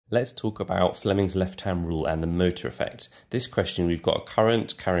Let's talk about Fleming's left-hand rule and the motor effect. This question, we've got a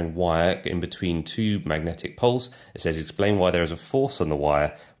current carrying wire in between two magnetic poles. It says explain why there is a force on the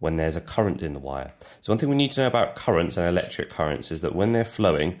wire when there's a current in the wire. So one thing we need to know about currents and electric currents is that when they're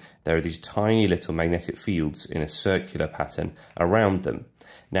flowing, there are these tiny little magnetic fields in a circular pattern around them.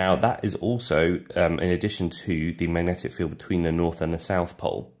 Now that is also in addition to the magnetic field between the north and the south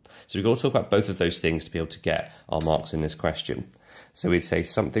pole. So we've got to talk about both of those things to be able to get our marks in this question. So we'd say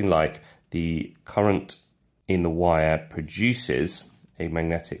something like the current in the wire produces a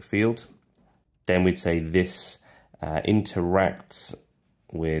magnetic field. Then we'd say this interacts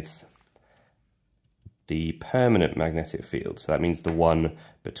with the permanent magnetic field. So that means the one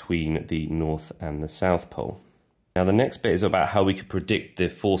between the north and the south pole. Now the next bit is about how we could predict the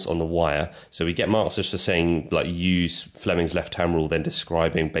force on the wire. So we get marks just for saying, like, use Fleming's left-hand rule, then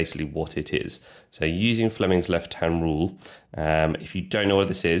describing basically what it is. So using Fleming's left-hand rule, if you don't know what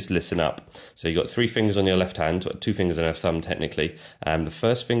this is, listen up. So you've got 3 fingers on your left hand, 2 fingers and a thumb technically. The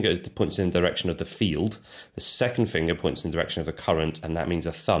first finger points in the direction of the field. The second finger points in the direction of the current, and that means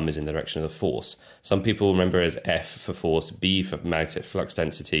a thumb is in the direction of the force. Some people remember as F for force, B for magnetic flux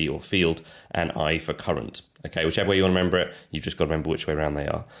density or field, and I for current. Okay, whichever way you want to remember it, you've just got to remember which way around they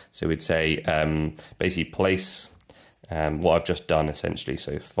are. So we'd say basically place what I've just done essentially.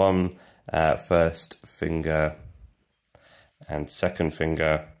 So thumb, first finger and second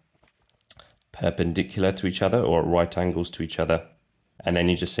finger perpendicular to each other or at right angles to each other. And then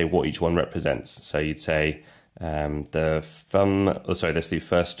you just say what each one represents. So you'd say the thumb, let's do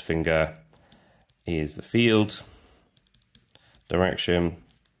first finger is the field direction.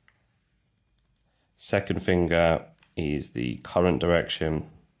 Second finger is the current direction,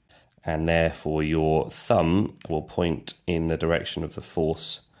 and therefore your thumb will point in the direction of the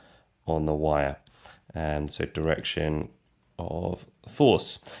force on the wire. So direction of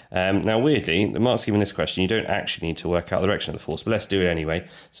force. Now weirdly, the marks given this question, you don't actually need to work out the direction of the force, but let's do it anyway.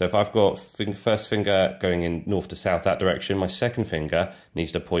 So if I've got first finger going in north to south that direction, my second finger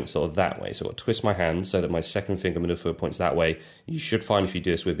needs to point sort of that way. So I've got to twist my hand so that my second finger middle finger points that way. You should find, if you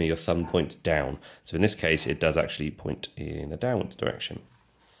do this with me, your thumb points down. So in this case, it does actually point in a downwards direction.